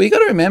 Well, you got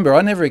to remember,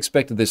 I never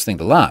expected this thing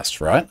to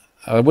last, right?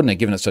 I wouldn't have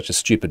given it such a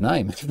stupid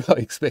name if I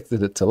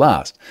expected it to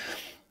last.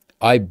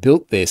 I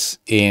built this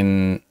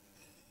in,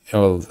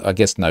 well, I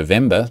guess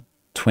November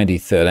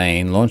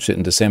 2013, launched it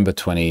in December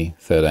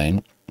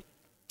 2013,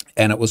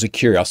 and it was a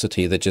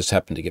curiosity that just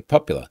happened to get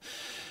popular.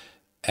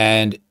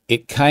 And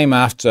it came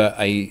after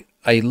a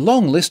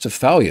long list of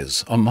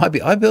failures on my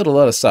I built a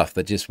lot of stuff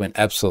that just went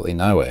absolutely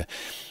nowhere,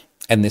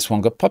 and this one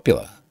got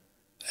popular.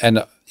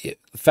 And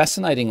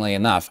fascinatingly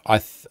enough,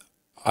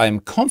 I'm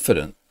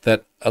confident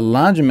that a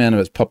large amount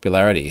of its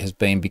popularity has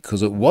been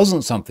because it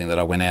wasn't something that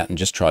I went out and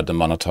just tried to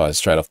monetize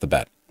straight off the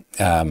bat.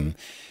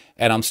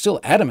 And I'm still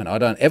adamant I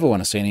don't ever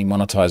want to see any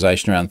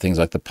monetization around things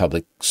like the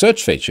public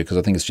search feature, because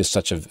I think it's just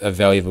such a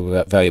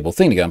valuable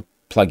thing to go and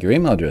plug your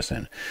email address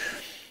in.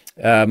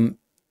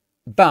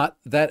 But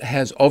that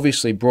has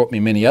obviously brought me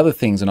many other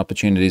things and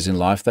opportunities in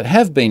life that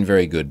have been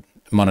very good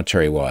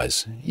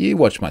monetary-wise. You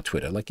watch my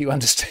Twitter, like, you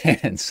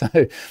understand. So,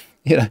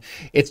 you know,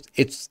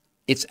 it's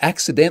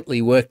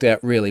accidentally worked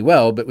out really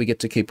well, but we get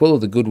to keep all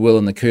of the goodwill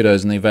and the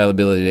kudos and the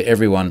availability to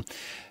everyone.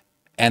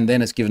 And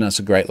then it's given us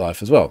a great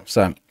life as well.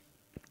 So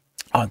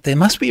there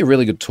must be a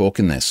really good talk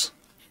in this.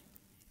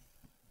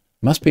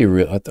 Must be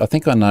real. I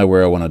think I know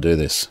where I want to do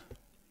this.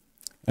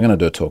 I'm going to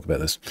do a talk about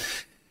this.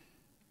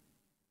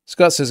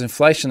 Scott says,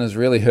 inflation has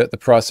really hurt the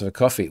price of a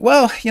coffee.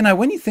 Well, you know,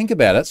 when you think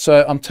about it,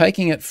 so I'm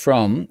taking it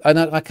from, I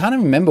can't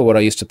even remember what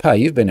I used to pay.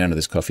 You've been down to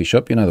this coffee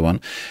shop, you know the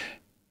one.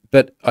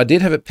 But I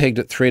did have it pegged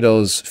at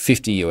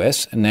 $3.50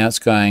 US, and now it's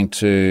going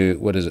to,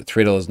 what is it,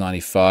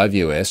 $3.95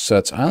 US. So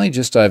it's only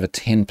just over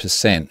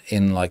 10%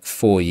 in like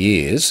 4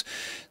 years.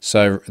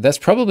 So that's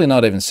probably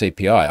not even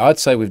CPI. I'd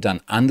say we've done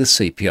under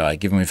CPI,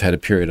 given we've had a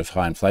period of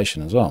high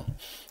inflation as well.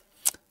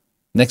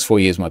 Next 4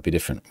 years might be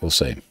different. We'll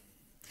see.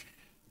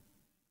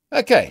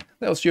 Okay,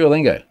 that was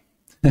Duolingo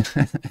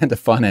and a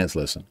finance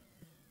lesson.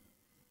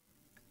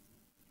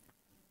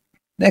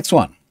 Next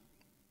one,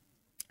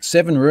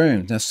 7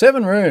 rooms. Now,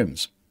 7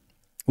 rooms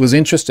was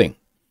interesting.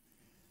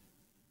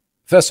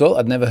 First of all,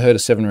 I'd never heard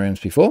of 7 rooms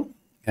before,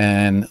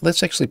 and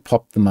let's actually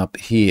pop them up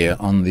here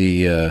on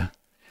the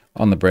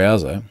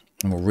browser,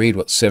 and we'll read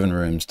what 7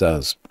 rooms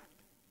does.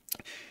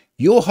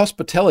 Your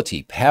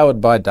hospitality powered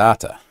by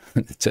data.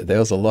 There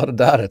was a lot of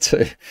data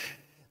too.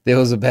 There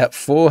was about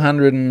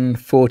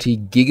 440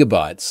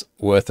 gigabytes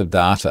worth of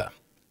data.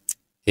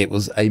 It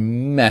was a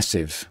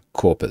massive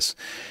corpus.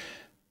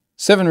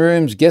 7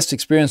 Rooms guest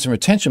experience and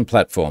retention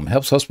platform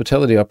helps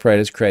hospitality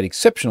operators create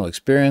exceptional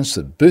experience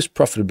that boost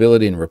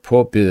profitability and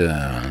report.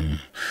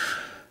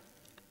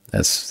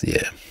 That's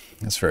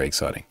very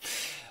exciting.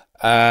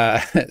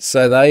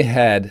 So they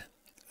had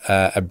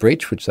a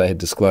breach, which they had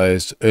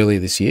disclosed earlier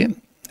this year.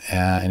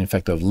 And in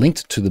fact, I've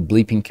linked to the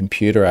Bleeping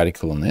Computer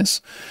article on this.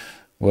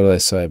 What do they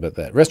say about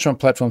that? Restaurant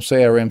platform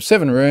CRM,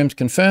 7 rooms,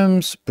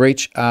 confirms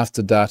breach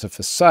after data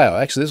for sale.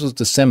 Actually, this was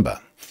December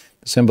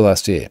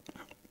last year.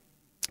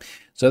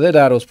 So their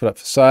data was put up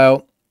for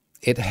sale.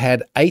 It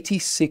had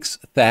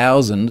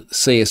 86,000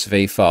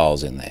 CSV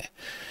files in there,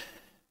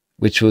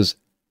 which was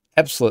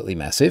absolutely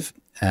massive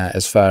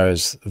as far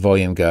as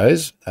volume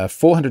goes.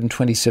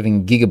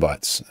 427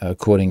 gigabytes,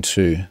 according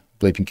to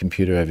Bleeping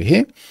Computer over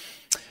here.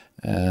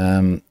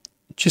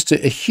 Just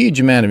a huge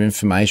amount of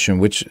information,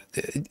 which,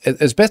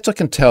 as best I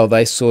can tell,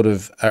 they sort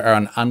of are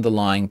an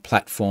underlying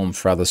platform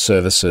for other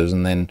services.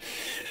 And then,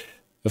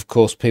 of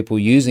course, people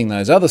using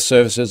those other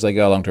services, they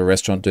go along to a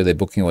restaurant, do their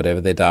booking or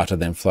whatever, their data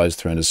then flows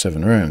through into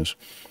 7 rooms.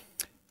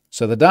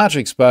 So the data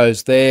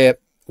exposed there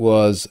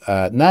was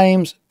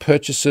names,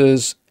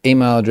 purchases,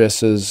 email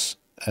addresses,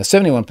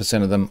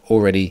 71% of them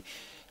already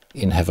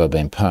in Have I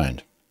Been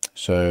Pwned.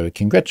 So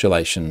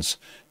congratulations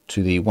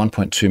to the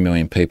 1.2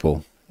 million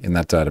people in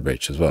that data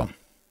breach as well.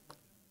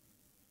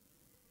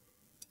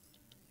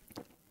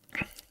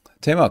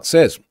 Timok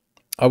says,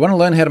 I want to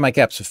learn how to make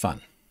apps for fun.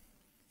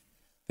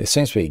 There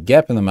seems to be a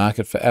gap in the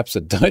market for apps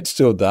that don't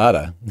store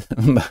data.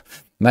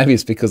 Maybe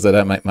it's because they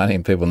don't make money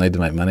and people need to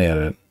make money out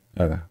of it.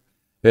 Okay.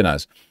 Who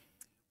knows?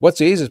 What's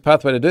the easiest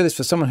pathway to do this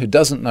for someone who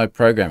doesn't know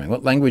programming?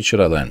 What language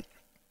should I learn?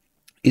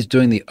 Is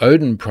doing the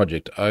Odin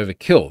project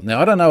overkill?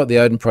 Now, I don't know what the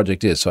Odin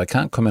project is, so I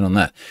can't comment on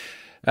that.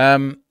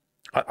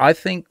 I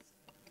think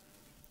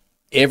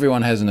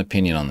everyone has an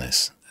opinion on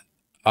this.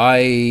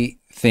 I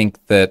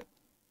think that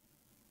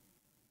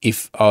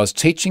if I was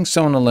teaching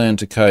someone to learn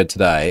to code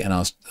today,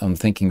 and I'm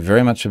thinking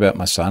very much about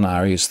my son,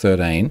 Ari is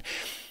 13,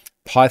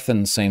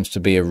 Python seems to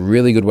be a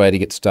really good way to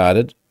get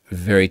started.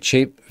 Very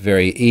cheap,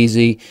 very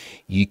easy.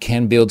 You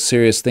can build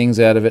serious things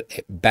out of it.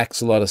 It backs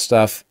a lot of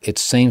stuff. It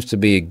seems to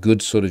be a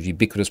good sort of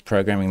ubiquitous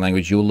programming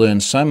language. You'll learn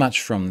so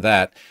much from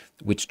that,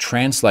 which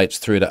translates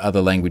through to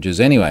other languages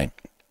anyway.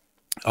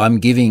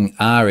 I'm giving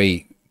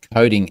Ari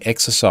coding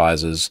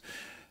exercises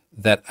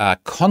that are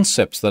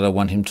concepts that I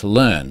want him to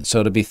learn.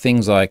 So it'll be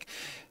things like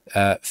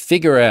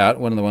figure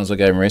out, one of the ones I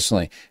gave him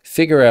recently,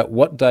 figure out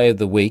what day of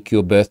the week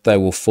your birthday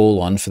will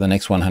fall on for the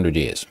next 100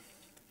 years.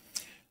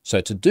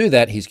 So to do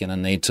that, he's going to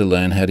need to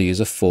learn how to use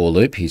a for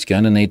loop. He's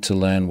going to need to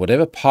learn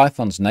whatever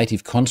Python's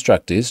native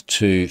construct is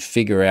to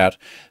figure out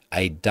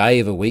a day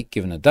of a week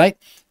given a date.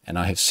 And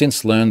I have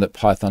since learned that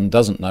Python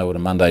doesn't know what a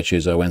Monday,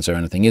 Tuesday, Wednesday or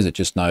anything is. It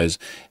just knows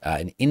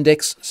an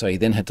index. So he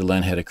then had to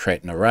learn how to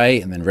create an array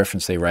and then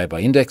reference the array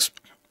by index.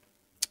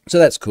 So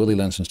that's cool. He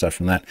learned some stuff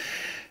from that.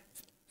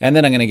 And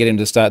then I'm going to get him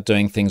to start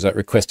doing things like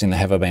requesting the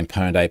Have I Been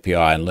Pwned API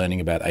and learning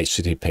about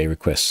HTTP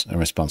requests and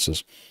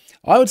responses.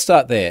 I would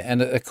start there.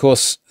 And of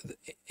course,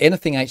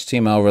 anything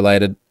HTML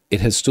related,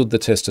 it has stood the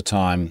test of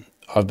time.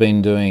 I've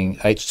been doing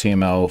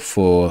HTML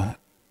for,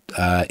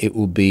 it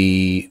will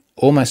be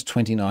almost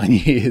 29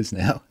 years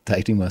now,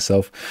 dating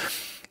myself.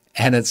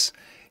 And it's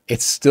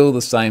still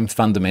the same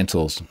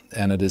fundamentals.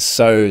 And it is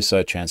so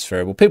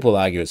transferable. People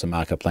argue it's a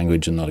markup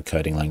language and not a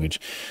coding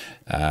language.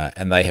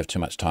 And they have too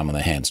much time on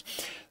their hands.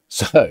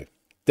 So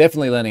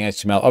definitely learning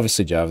HTML,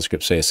 obviously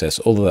JavaScript,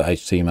 CSS, all of the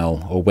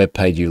HTML or web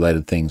page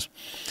related things.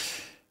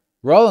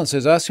 Roland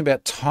says, asking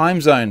about time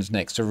zones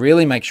next to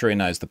really make sure he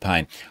knows the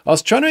pain. I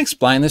was trying to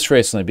explain this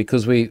recently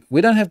because we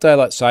don't have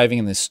daylight saving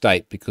in this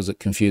state because it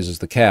confuses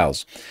the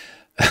cows.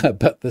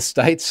 But the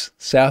states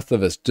south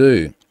of us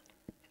do.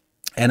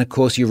 And of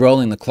course, you're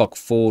rolling the clock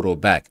forward or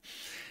back.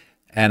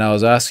 And I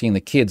was asking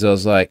the kids, I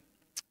was like,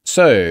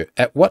 so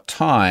at what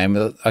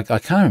time, I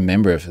can't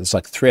remember if it's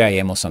like 3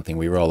 a.m. or something,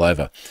 we roll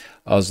over.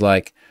 I was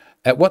like,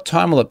 at what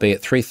time will it be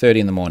at 3:30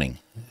 in the morning?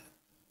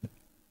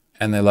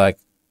 And they're like,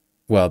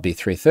 well, it'll be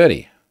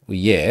 3:30. Well,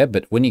 yeah,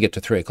 but when you get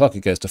to 3 o'clock, it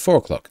goes to 4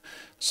 o'clock.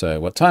 So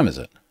what time is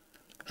it?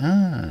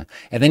 And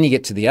then you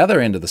get to the other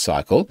end of the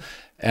cycle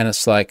and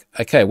it's like,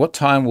 okay, what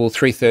time will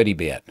 3:30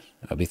 be at?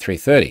 It'll be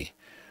 3:30.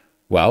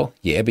 Well,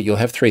 yeah, but you'll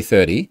have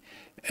 3:30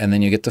 and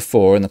then you get to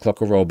 4 and the clock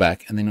will roll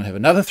back and then you'll have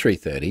another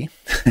 3:30.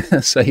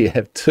 So you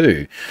have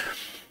 2.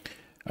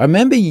 I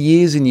remember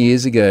years and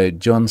years ago,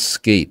 John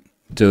Skeet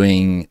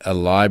doing a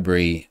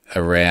library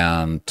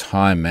around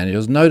time management. It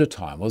was Noda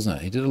Time, wasn't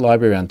it? He did a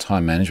library around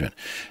time management.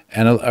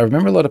 And I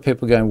remember a lot of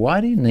people going,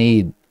 why do you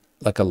need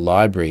like a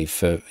library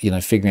for,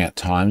 figuring out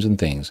times and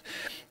things?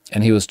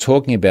 And he was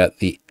talking about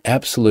the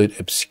absolute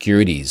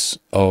obscurities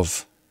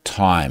of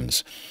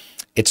times.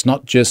 It's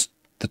not just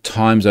the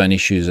time zone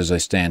issues as they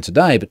stand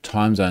today, but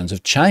time zones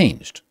have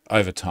changed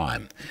over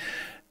time.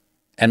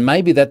 And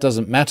maybe that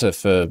doesn't matter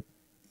for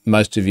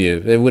most of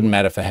you. It wouldn't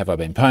matter for Have I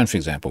Been Pwned, for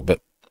example,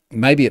 but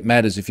maybe it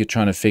matters if you're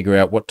trying to figure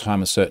out what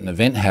time a certain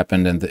event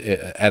happened and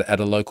at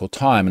a local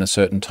time and a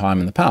certain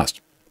time in the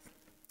past.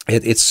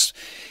 It's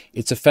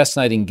a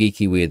fascinating,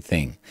 geeky, weird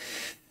thing.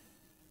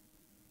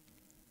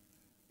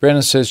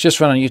 Brennan says, just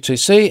run on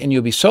UTC and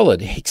you'll be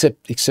solid,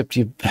 except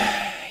you,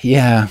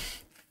 yeah,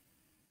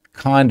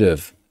 kind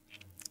of,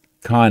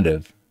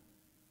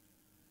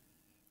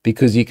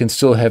 because you can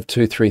still have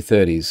 2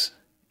 3:30s,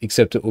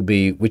 except it will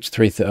be which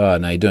 3:30. Oh,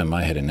 no, you're doing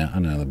my head in now.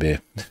 Another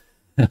beer.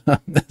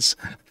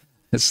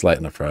 It's late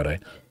on a Friday.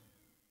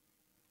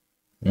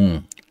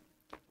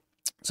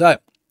 So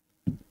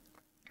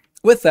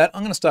with that,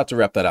 I'm going to start to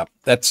wrap that up.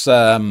 That's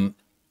a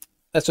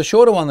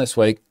shorter one this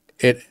week.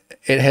 It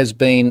has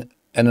been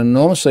an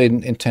enormously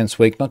intense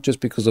week, not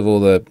just because of all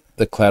the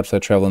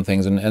Cloudflare travel and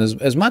things, and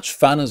as much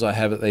fun as I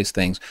have at these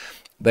things,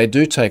 they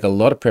do take a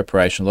lot of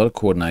preparation, a lot of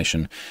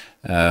coordination.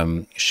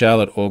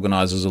 Charlotte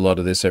organises a lot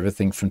of this,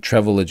 everything from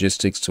travel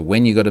logistics to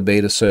when you got to be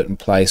at a certain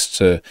place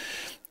to,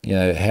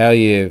 how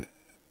you,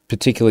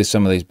 particularly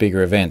some of these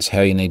bigger events,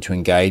 how you need to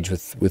engage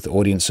with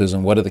audiences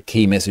and what are the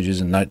key messages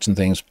and notes and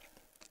things.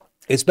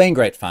 It's been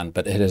great fun,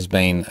 but it has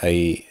been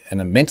an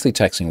immensely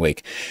taxing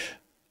week.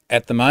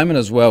 At the moment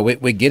as well,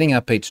 we're getting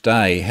up each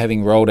day,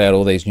 having rolled out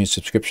all these new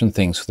subscription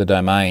things for the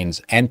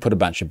domains and put a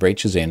bunch of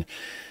breaches in.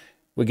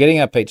 We're getting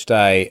up each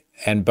day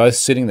and both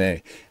sitting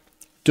there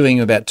doing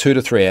about 2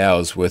 to 3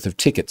 hours worth of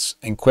tickets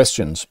and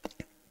questions,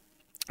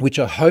 which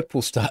I hope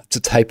will start to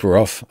taper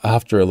off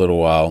after a little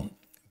while.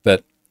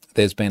 But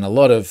there's been a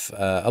lot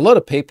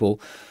of people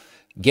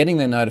getting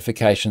their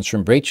notifications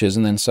from breaches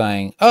and then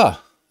saying,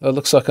 "Oh, it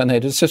looks like I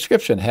needed a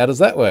subscription. How does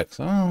that work?"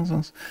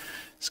 So,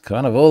 it's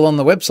kind of all on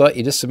the website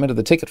you just submitted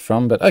the ticket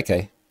from, but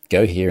okay,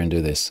 go here and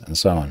do this, and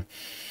so on.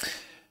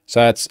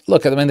 So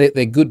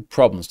they're good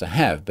problems to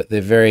have, but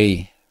they're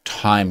very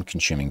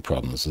time-consuming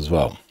problems as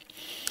well.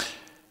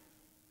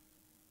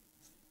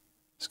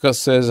 Scott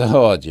says,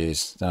 oh,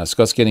 geez. No,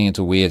 Scott's getting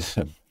into weird.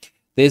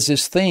 There's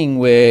this thing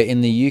where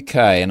in the UK,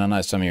 and I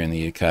know some of you are in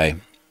the UK,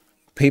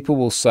 people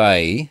will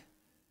say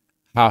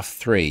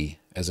 3:30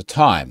 as a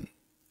time.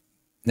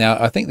 Now,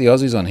 I think the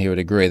Aussies on here would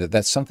agree that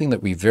that's something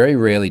that we very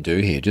rarely do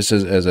here, just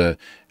as a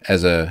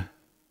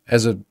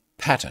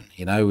pattern.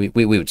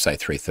 We would say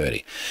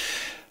 3:30.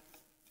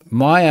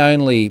 My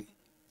only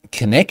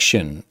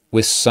connection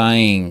with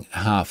saying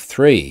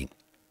 3:30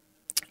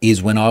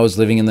 is when I was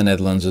living in the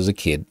Netherlands as a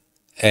kid,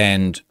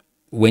 and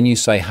when you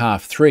say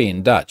 3:30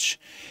 in Dutch,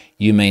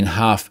 you mean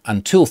half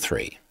until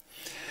 3,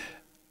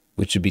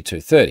 which would be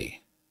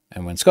 2:30.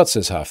 And when Scott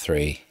says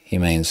 3:30, he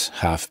means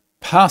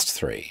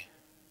 3:30,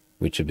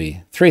 which would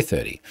be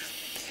 3:30.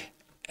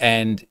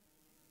 And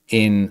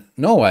in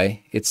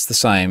Norway, it's the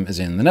same as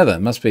in the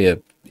Netherlands. It must be a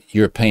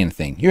European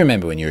thing. You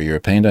remember when you were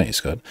European, don't you,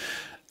 Scott?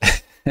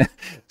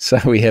 So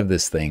we have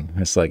this thing.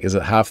 It's like, is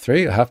it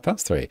 3:30 or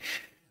 3:30?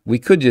 We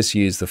could just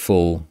use the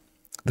full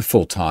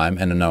time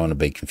and no one would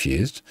be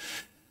confused.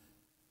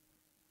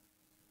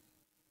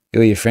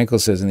 Ilya Frankel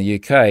says in the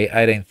UK,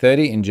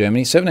 18:30, in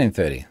Germany,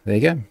 17:30. There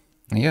you go.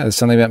 Yeah, there's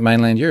something about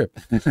mainland Europe.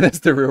 That's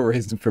the real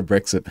reason for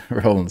Brexit,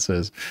 Roland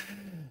says.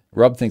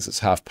 Rob thinks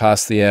it's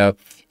past the hour.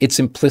 It's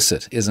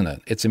implicit, isn't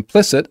it? It's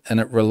implicit, and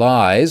it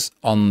relies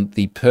on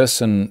the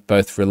person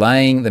both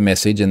relaying the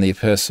message and the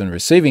person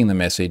receiving the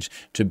message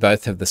to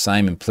both have the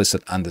same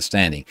implicit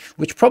understanding,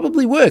 which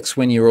probably works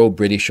when you're all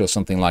British or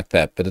something like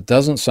that, but it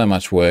doesn't so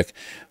much work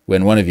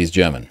when one of you is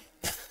German.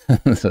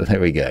 So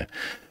there we go.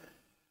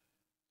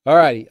 All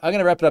righty, I'm going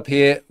to wrap it up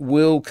here.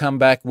 We'll come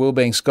back, Will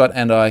being Scott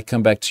and I,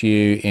 come back to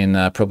you in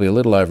probably a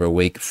little over a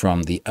week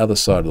from the other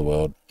side of the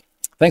world.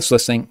 Thanks for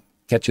listening.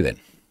 Catch you then.